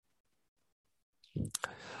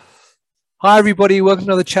Hi, everybody. Welcome to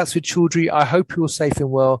another Chats with Chaudhry. I hope you're safe and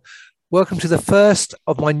well. Welcome to the first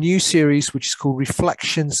of my new series, which is called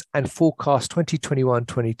Reflections and Forecast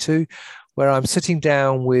 2021-22, where I'm sitting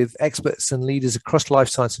down with experts and leaders across life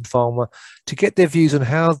science and pharma to get their views on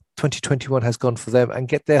how 2021 has gone for them and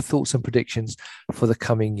get their thoughts and predictions for the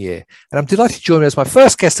coming year. And I'm delighted to join me as my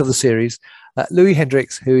first guest of the series, Louis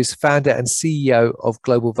Hendricks, who is founder and CEO of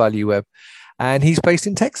Global Value Web, and he's based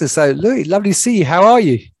in Texas. So, Louis, lovely to see you. How are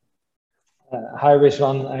you? Hi,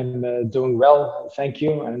 Rizwan. I'm doing well. Thank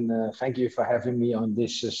you. And thank you for having me on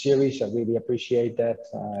this series. I really appreciate that.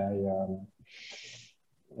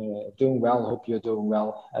 Doing well. Hope you're doing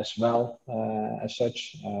well as as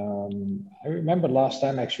such. I remember last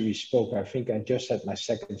time actually we spoke, I think I just had my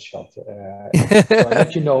second shot. So I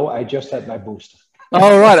let you know, I just had my booster.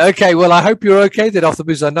 All right. Okay. Well, I hope you're okay then after the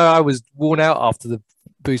booster. I know I was worn out after the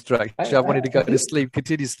booster. Actually, I wanted to go to sleep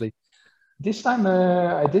continuously. This time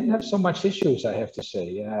I didn't have so much issues, I have to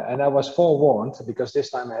say. And I was forewarned because this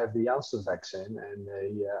time I have the Janssen vaccine, and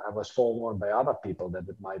I was forewarned by other people that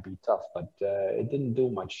it might be tough, but it didn't do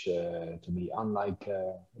much to me, unlike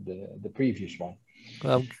the previous one.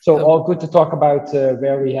 So all good to talk about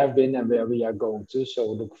where we have been and where we are going to.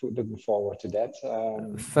 So looking forward to that.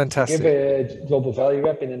 Fantastic. To give a Global Value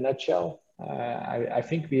Web in a nutshell. I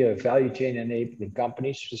think we are value chain enabling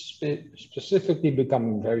companies, specifically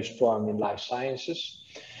becoming very strong in life sciences.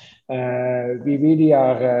 We really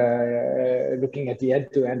are looking at the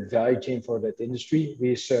end-to-end value chain for that industry,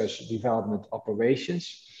 research, development,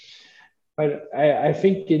 operations. But I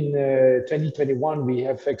think in 2021, we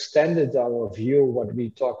have extended our view, what we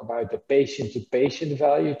talk about the patient-to-patient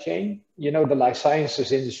value chain. You know, the life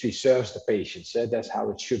sciences industry serves the patients. That's how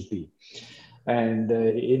it should be. And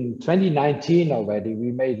in 2019 already,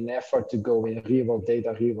 we made an effort to go in real-world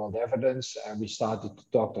data, real-world evidence, and we started to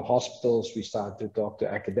talk to hospitals, we started to talk to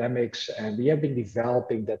academics, and we have been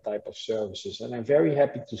developing that type of services. And I'm very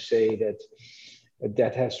happy to say that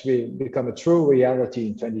that has become a true reality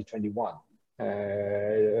in 2021.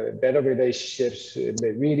 Better relationships,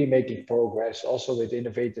 really making progress, also with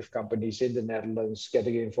innovative companies in the Netherlands,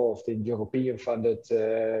 getting involved in European funded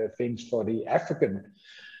things for the African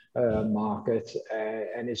market,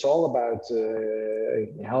 and it's all about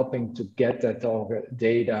helping to get that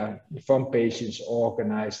data from patients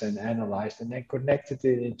organized and analyzed and then connected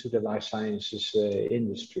it into the life sciences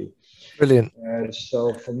industry. Brilliant.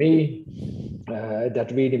 So for me,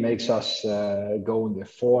 that really makes us go in the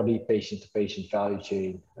 40 patient-to-patient value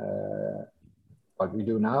chain, what we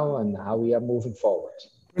do now and how we are moving forward.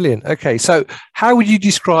 Brilliant. Okay, so how would you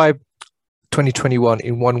describe 2021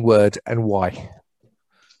 in one word and why?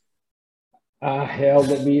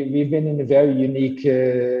 We've been in a very unique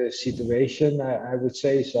situation, I would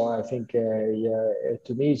say. So I think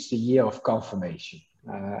to me, it's the year of confirmation.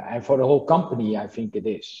 And for the whole company, I think it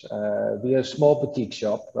is. We are a small boutique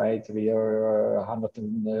shop, right? We are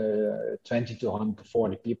 120 to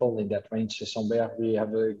 140 people in that range somewhere. We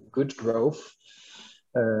have a good growth.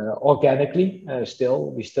 Organically, we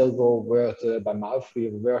still go word by mouth. We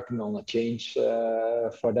are working on a change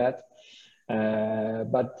for that.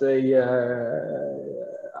 But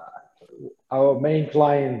our main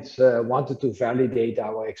clients wanted to validate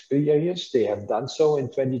our experience. They have done so in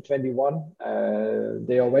 2021.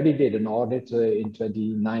 They already did an audit in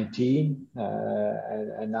 2019.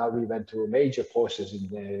 And now we went through a major process in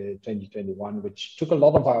 2021, which took a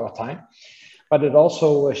lot of our time. But it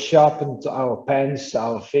also sharpened our pens,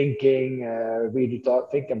 our thinking, really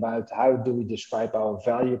think about how do we describe our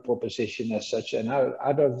value proposition as such. And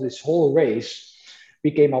out of this whole race,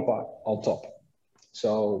 we came up on top.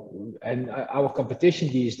 So, and our competition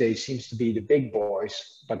these days seems to be the big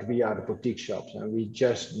boys, but we are the boutique shops and we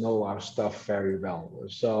just know our stuff very well.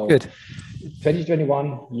 So good.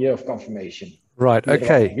 2021, year of confirmation. Right.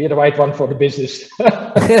 Okay. We're the right one for the business.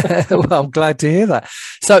 Well, I'm glad to hear that.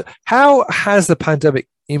 So how has the pandemic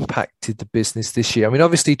impacted the business this year? I mean,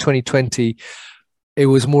 obviously 2020, it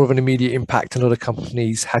was more of an immediate impact. A lot of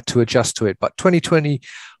companies had to adjust to it. But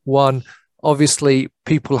 2021, obviously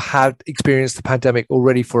people had experienced the pandemic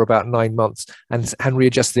already for about 9 months and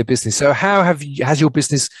readjusted their business. So how has your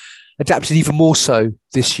business adapted even more so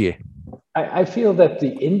this year? I feel that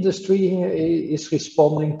the industry is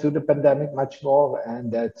responding to the pandemic much more, and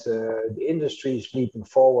that the industry is leaping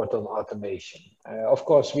forward on automation. Of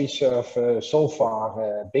course, we serve so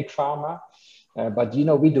far big pharma, but you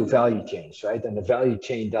know, we do value chains, right? And the value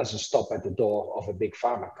chain doesn't stop at the door of a big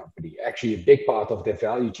pharma company. Actually, a big part of the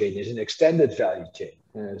value chain is an extended value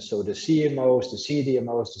chain. So the CMOs, the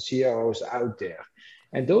CDMOs, the CROs out there.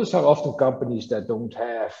 And those are often companies that don't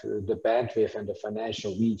have the bandwidth and the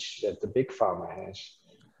financial reach that the big pharma has.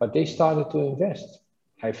 but they started to invest.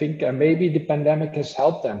 I think maybe the pandemic has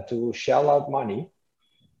helped them to shell out money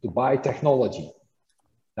to buy technology.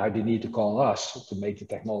 Now they need to call us to make the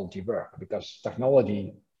technology work, because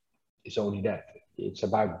technology is only that. It's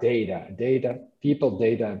about data, people,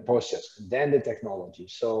 data, and process, then the technology.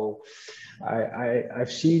 So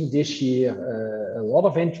I've seen this year a lot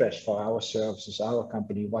of interest for our services, our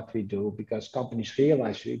company, what we do, because companies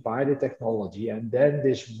realize we buy the technology and then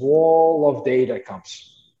this wall of data comes.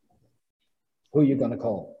 Who are you going to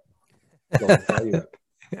call? Global Value Web.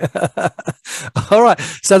 All right.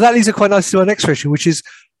 So that leads us quite nicely to our next question, which is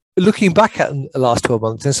looking back at the last 12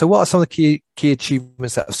 months. And so what are some of the key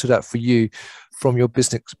achievements that have stood out for you from your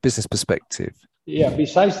business perspective? Yeah,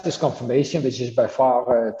 besides this confirmation, which is by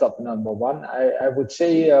far top number one, I would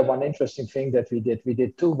say one interesting thing that we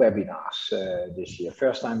did 2 webinars this year.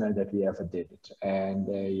 First time that we ever did it. And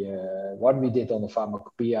one we did on the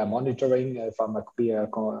pharmacopoeia monitoring, pharmacopoeia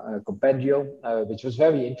compendium, which was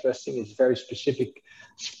very interesting. It's a very specific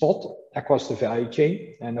spot across the value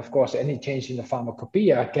chain. And of course, any change in the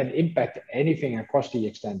pharmacopoeia can impact anything across the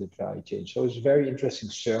extended value chain. So it's a very interesting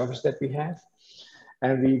service that we have.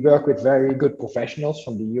 And we work with very good professionals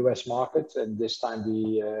from the US market. And this time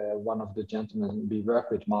one of the gentlemen, we work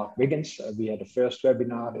with Mark Wiggins. We had a first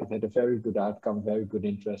webinar. It had a very good outcome, very good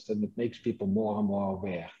interest, and it makes people more and more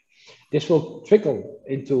aware. This will trickle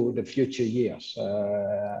into the future years.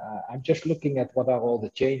 I'm just looking at what are all the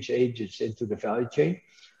change agents into the value chain.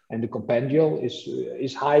 And the compendium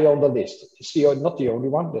is high on the list. It's not the only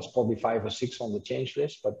one. There's probably 5 or 6 on the change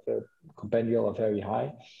list, but the compendium are very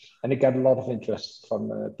high. And it got a lot of interest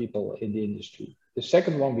from people in the industry. The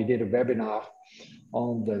second one, we did a webinar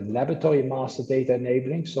on the laboratory master data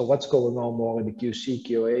enabling. So what's going on more in the QC,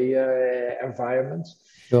 QA environment,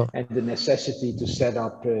 sure, and the necessity to set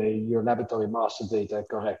up your laboratory master data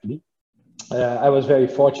correctly. I was very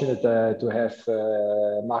fortunate to have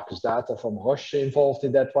Marcus Data from Roche involved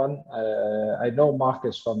in that one. I know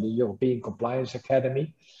Marcus from the European Compliance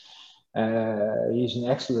Academy. He's an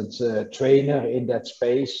excellent trainer in that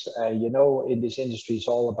space. You know, in this industry, it's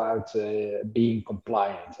all about being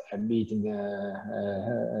compliant and meeting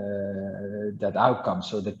that outcome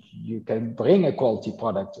so that you can bring a quality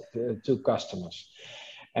product to customers.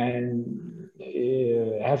 And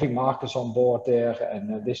having Marcus on board there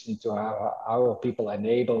and listening to how our people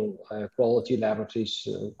enable quality laboratories,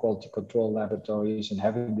 quality control laboratories, and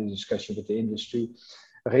having the discussion with the industry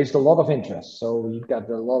raised a lot of interest. So we've got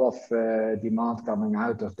a lot of demand coming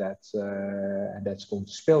out of that, and that's going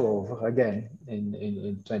to spill over again in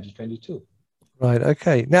 2022. Right.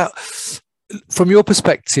 Okay. Now, from your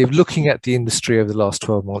perspective, looking at the industry over the last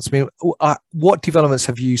 12 months, I mean, what developments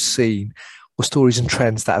have you seen, or stories and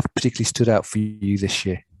trends that have particularly stood out for you this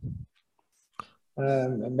year?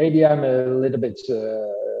 Maybe I'm a little bit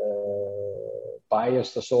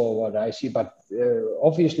biased or so what I see, but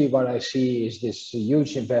obviously what I see is this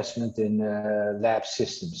huge investment in lab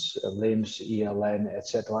systems, LIMS, ELN,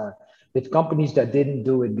 etc., with companies that didn't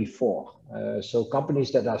do it before. So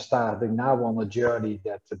companies that are starting now on a journey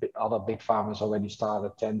that other big pharmas already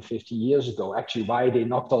started 10, 15 years ago. Actually, why they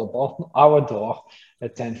knocked on our door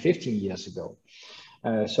 10, 15 years ago.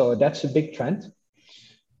 So that's a big trend.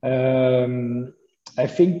 I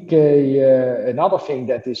think another thing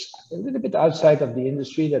that is a little bit outside of the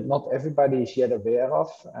industry that not everybody is yet aware of,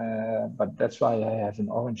 but that's why I have an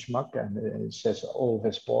orange mug and it says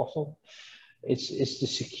OFS Portal. It's the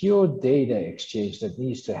secure data exchange that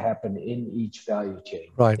needs to happen in each value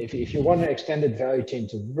chain. Right. If you want an extended value chain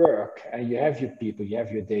to work and you have your people, you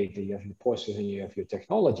have your data, you have your processing, you have your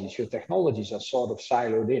technologies are sort of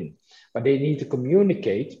siloed in, but they need to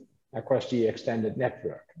communicate across the extended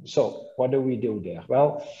network. So what do we do there?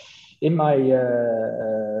 Well, in my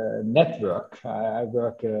network, I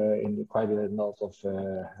work in quite a lot of,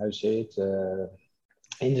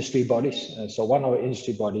 industry bodies. So one of the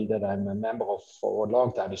industry body that I'm a member of for a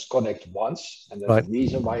long time is Connect Once. And there's a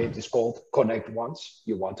reason why it is called Connect Once.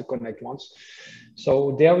 You want to connect once.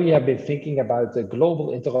 So there we have been thinking about the global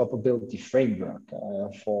interoperability framework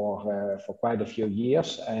for quite a few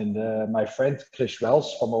years. And my friend Chris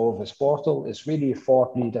Wells from OFS Portal is really a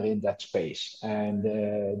thought leader in that space. And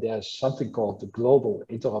there's something called the Global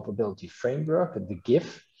Interoperability Framework, the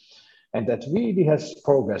GIF. And that really has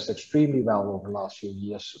progressed extremely well over the last few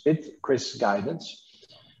years with Chris' guidance.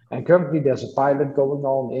 And currently there's a pilot going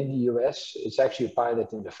on in the US. It's actually a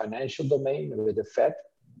pilot in the financial domain with the Fed,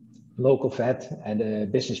 local Fed, and the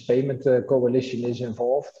Business Payment Coalition is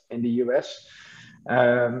involved in the US.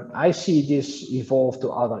 I see this evolve to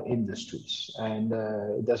other industries, and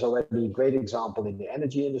there's already a great example in the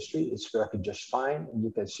energy industry. It's working just fine.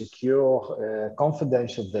 You can secure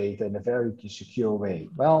confidential data in a very secure way.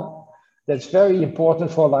 Well, that's very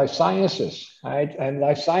important for life sciences, right? And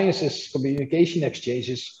life sciences communication exchange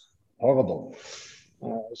is horrible.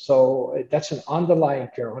 So that's an underlying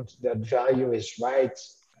current. That value is right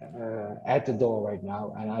at the door right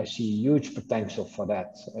now, and I see huge potential for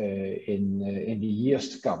that in the years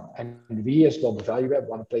to come. And we as Global Value Web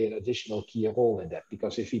want to play an additional key role in that,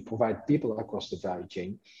 because if we provide people across the value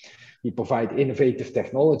chain, we provide innovative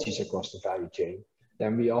technologies across the value chain,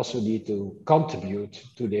 then we also need to contribute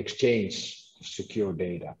to the exchange of secure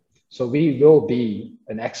data. So we will be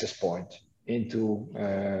an access point into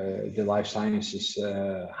the life sciences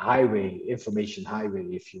highway, information highway,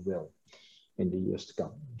 if you will, in the years to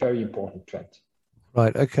come. Very important trend.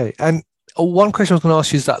 Right. Okay. And one question I was going to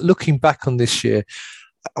ask you is that looking back on this year,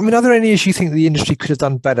 I mean, are there any areas you think the industry could have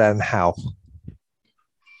done better, and how?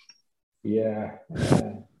 Yeah.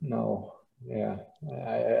 No. Yeah.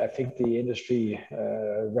 I think the industry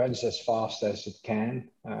runs as fast as it can,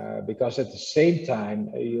 because at the same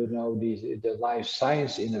time, the life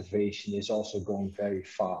science innovation is also going very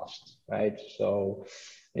fast, right? So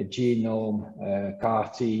genome,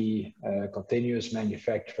 CAR-T, continuous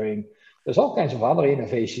manufacturing. There's all kinds of other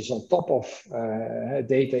innovations on top of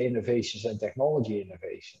data innovations and technology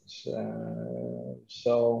innovations.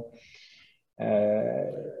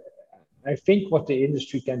 I think what the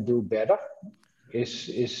industry can do better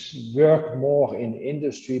is work more in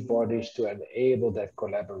industry bodies to enable that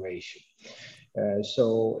collaboration.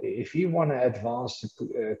 So if you want to advance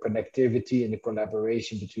the connectivity and the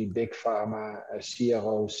collaboration between big pharma,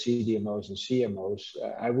 CROs, CDMOs, and CMOs,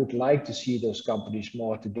 I would like to see those companies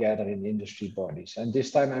more together in industry bodies. And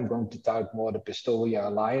this time I'm going to tout more the Pistoia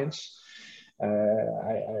Alliance.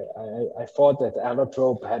 I thought that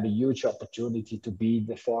Allotrope had a huge opportunity to be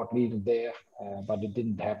the thought leader there, but it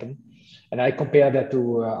didn't happen. And I compare that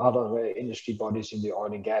to other industry bodies in the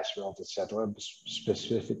oil and gas world, etc.,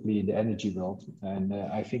 specifically in the energy world. And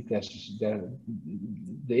I think the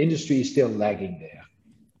industry is still lagging there.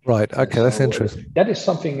 Right. Okay, that's interesting. That is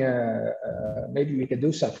something. Maybe we can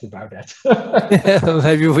do something about that. Yeah,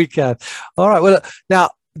 maybe we can. All right. Well,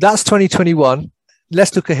 now that's 2021.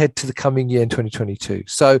 Let's look ahead to the coming year in 2022.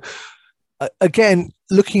 So again,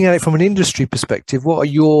 looking at it from an industry perspective, what are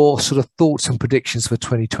your sort of thoughts and predictions for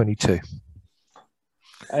 2022?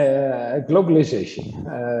 Globalization.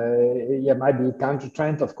 Might be a counter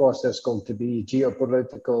trend. Of course, there's going to be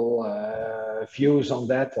geopolitical views on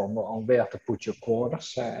that, on where to put your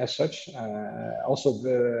quarters as such.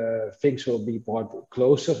 Also, things will be brought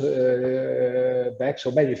closer back.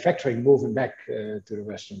 So manufacturing moving back to the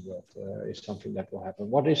Western world is something that will happen.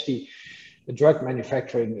 What is the drug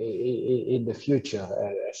manufacturing in the future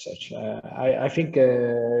as such? I think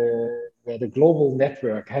where the global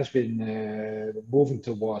network has been moving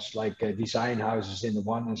towards, like design houses in the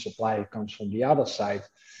one and supply comes from the other side,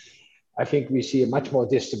 I think we see a much more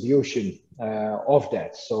distribution of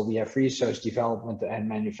that. So we have research, development, and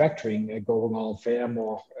manufacturing going on far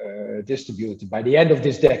more distributed. By the end of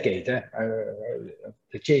this decade,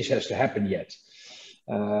 the change has to happen yet.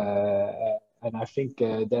 And I think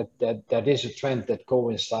that is a trend that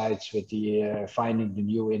coincides with the finding the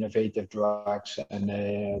new innovative drugs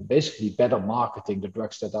and basically better marketing the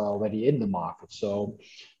drugs that are already in the market. So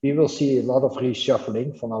we will see a lot of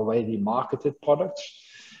reshuffling from already marketed products.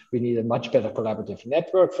 We need a much better collaborative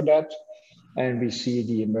network for that. And we see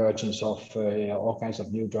the emergence of all kinds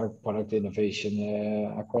of new drug product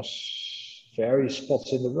innovation across various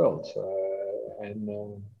spots in the world.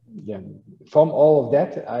 From all of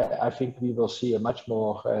that, I think we will see a much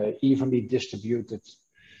more evenly distributed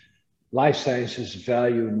life sciences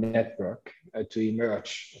value network to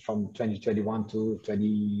emerge from 2021 to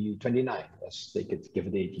 2029. Let's give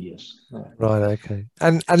it 8 years. Right. Okay.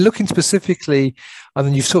 And looking specifically, I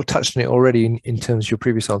mean, you've sort of touched on it already in terms of your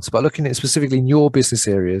previous answer, but looking at it specifically in your business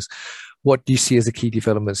areas, what do you see as the key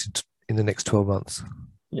developments in the next 12 months?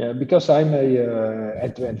 Yeah, because I'm a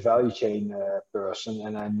end-to-end value chain person,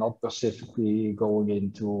 and I'm not specifically going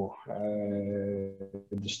into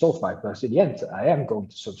the stovepipe. Because in the end, I am going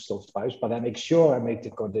to some stovepipes, but I make sure I make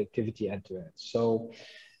the connectivity end-to-end. So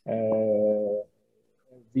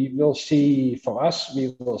we will see, for us,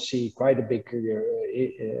 we will see quite a big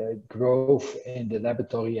growth in the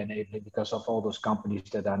laboratory enabling because of all those companies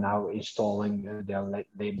that are now installing their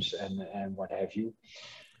LIMS and what have you.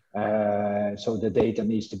 So the data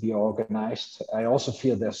needs to be organized. I also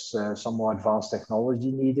feel there's some more advanced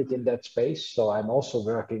technology needed in that space. So I'm also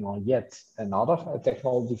working on yet another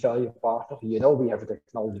technology value partner. You know, we have a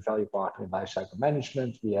technology value partner in lifecycle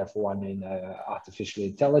management. We have one in artificial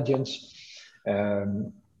intelligence.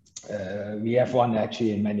 We have one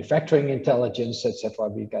actually in manufacturing intelligence, etc.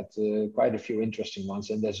 We got quite a few interesting ones,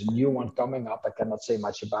 and there's a new one coming up. I cannot say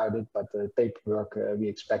much about it, but the paperwork we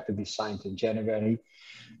expect to be signed in January,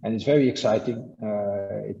 and it's very exciting.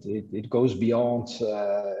 It goes beyond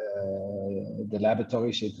the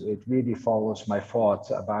laboratories. It really follows my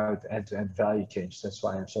thought about end-to-end value chains. That's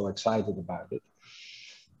why I'm so excited about it.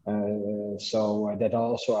 So that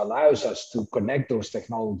also allows us to connect those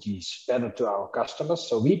technologies better to our customers.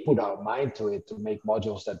 So we put our mind to it to make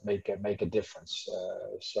modules that make a difference.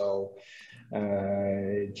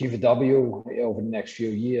 GVW over the next few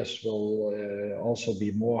years will also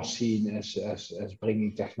be more seen as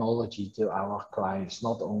bringing technology to our clients,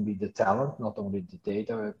 not only the talent, not only the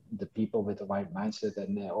data, the people with the right mindset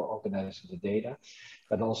and organizing the data,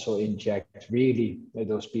 but also inject really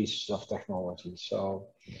those pieces of technology. So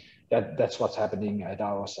that's what's happening at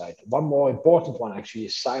our side. One more important one actually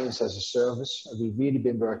is science as a service. We've really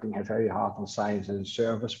been working very hard on science as a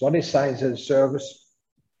service. What is science as a service?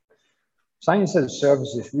 Science as a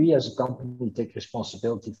service is we as a company take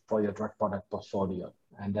responsibility for your drug product portfolio,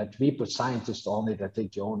 and that we put scientists on it that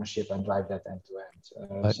take the ownership and drive that end to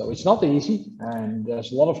end. Right. So it's not easy, and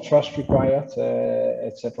there's a lot of trust required,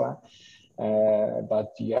 etc.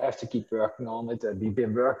 But you have to keep working on it. We've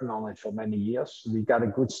been working on it for many years. We got a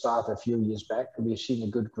good start a few years back. We've seen a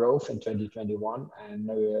good growth in 2021, and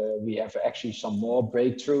we have actually some more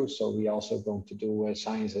breakthroughs. So we're also going to do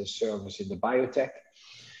science as a service in the biotech.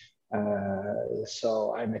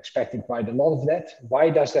 So I'm expecting quite a lot of that. Why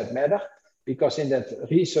does that matter? Because in that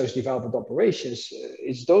research development operations,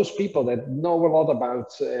 it's those people that know a lot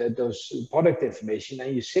about those product information,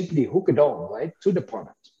 and you simply hook it on, right, to the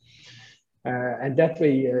product. And that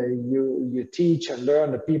way you teach and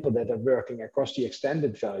learn the people that are working across the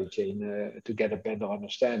extended value chain to get a better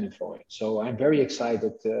understanding for it. So I'm very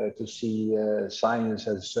excited to see science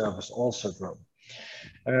as a service also grow.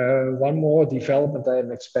 One more development I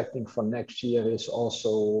am expecting for next year is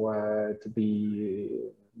also to be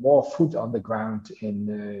more foot on the ground in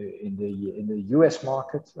the US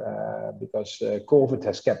market because COVID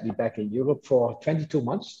has kept me back in Europe for 22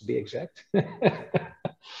 months to be exact.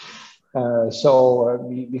 So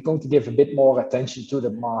we're going to give a bit more attention to the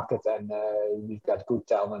market, and we've got good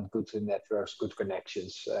talent, good networks, good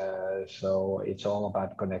connections. So it's all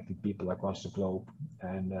about connecting people across the globe,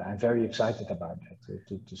 and I'm very excited about that,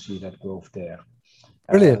 to see that growth there.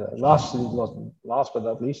 Brilliant. Last but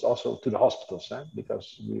not least, also to the hospitals,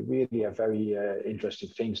 because we really have very interesting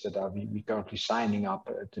things that we're currently signing up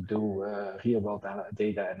to do real-world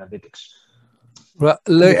data analytics. Well,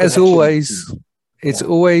 as always. It's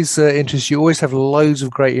always interesting. You always have loads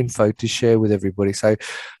of great info to share with everybody. So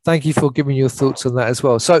thank you for giving your thoughts on that as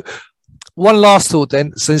well. So one last thought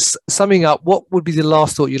then. So summing up, what would be the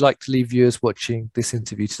last thought you'd like to leave viewers watching this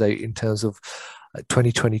interview today in terms of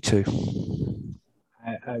 2022?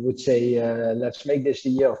 I would say let's make this the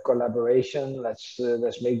year of collaboration. Let's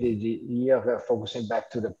make the year focusing back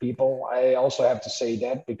to the people. I also have to say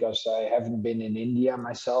that because I haven't been in India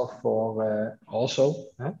myself for also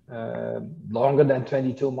longer than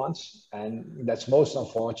 22 months, and that's most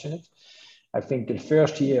unfortunate. I think the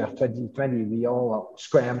first year, 2020, we all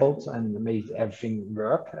scrambled and made everything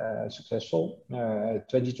work successful.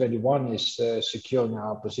 2021 is securing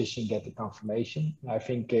our position, get the confirmation. I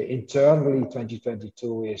think internally,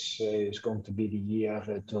 2022 is going to be the year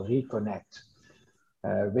to reconnect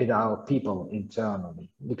with our people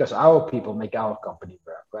internally, because our people make our company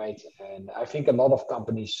work, right? And I think a lot of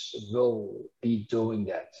companies will be doing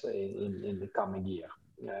that in the coming year.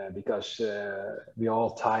 Because we're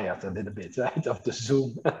all tired a little bit, right, of the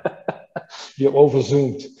Zoom. We're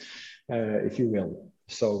over-Zoomed, if you will.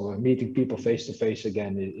 So meeting people face-to-face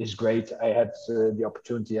again is great. I had the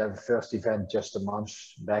opportunity to have a first event just a month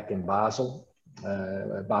back in Basel,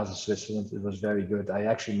 Switzerland. It was very good. I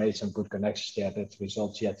actually made some good connections there that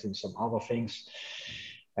results yet in some other things.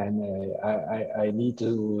 And I need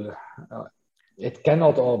to, it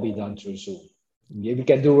cannot all be done through Zoom. We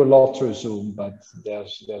can do a lot through Zoom, but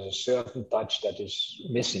there's a certain touch that is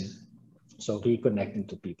missing. So reconnecting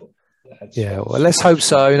to people. Well, let's hope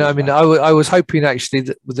so. And I mean, I was hoping actually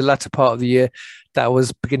that with the latter part of the year that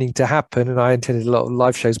was beginning to happen, and I attended a lot of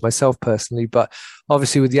live shows myself personally. But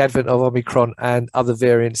obviously, with the advent of Omicron and other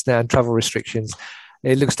variants now and travel restrictions,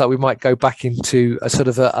 it looks like we might go back into a sort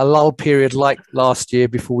of a lull period like last year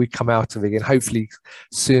before we come out of it again, hopefully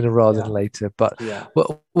sooner rather than later. But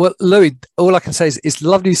well, Louis, all I can say is it's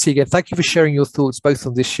lovely to see you again. Thank you for sharing your thoughts both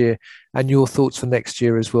on this year and your thoughts for next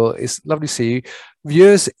year as well. It's lovely to see you.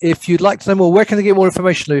 Viewers, if you'd like to know more, where can they get more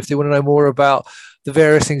information, Louis, if they want to know more about the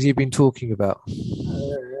various things you've been talking about?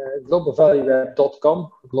 Globalvalueweb.com,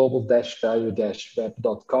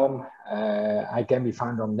 global-value-web.com. I can be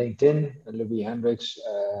found on LinkedIn, Louis Hendricks,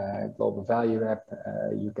 Global Value Web.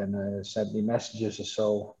 You can send me messages or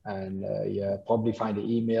so, and you probably find the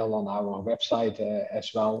email on our website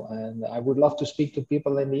as well. And I would love to speak to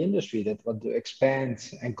people in the industry that want to expand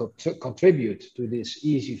and contribute to this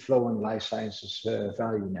easy flowing life sciences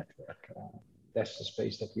value network. That's the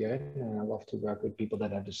space that we are in, and I love to work with people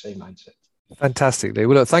that have the same mindset. Fantastically.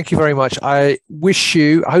 Well, look, thank you very much. I wish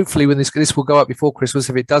you, hopefully when this will go up before Christmas.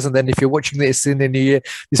 If it doesn't, then if you're watching this in the new year,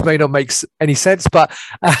 this may not make any sense, but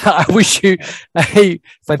I wish you a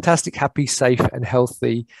fantastic, happy, safe and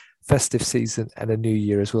healthy festive season and a new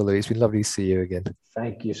year as well. It's been lovely to see you again.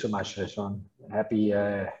 Thank you so much, Rizwan. Happy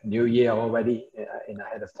New Year already in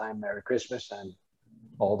ahead of time. Merry Christmas and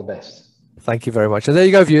all the best. Thank you very much. And there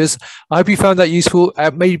you go, viewers. I hope you found that useful.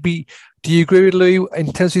 Maybe, do you agree with Louis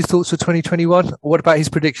in terms of his thoughts for 2021? Or what about his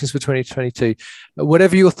predictions for 2022?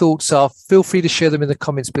 Whatever your thoughts are, feel free to share them in the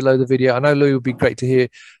comments below the video. I know Louis would be great to hear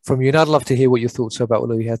from you, and I'd love to hear what your thoughts are about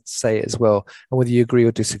what Louis had to say as well, and whether you agree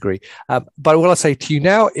or disagree. But what I'll say to you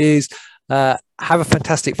now is have a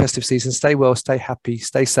fantastic festive season. Stay well, stay happy,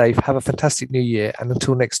 stay safe. Have a fantastic new year. And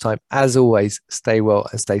until next time, as always, stay well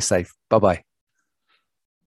and stay safe. Bye-bye.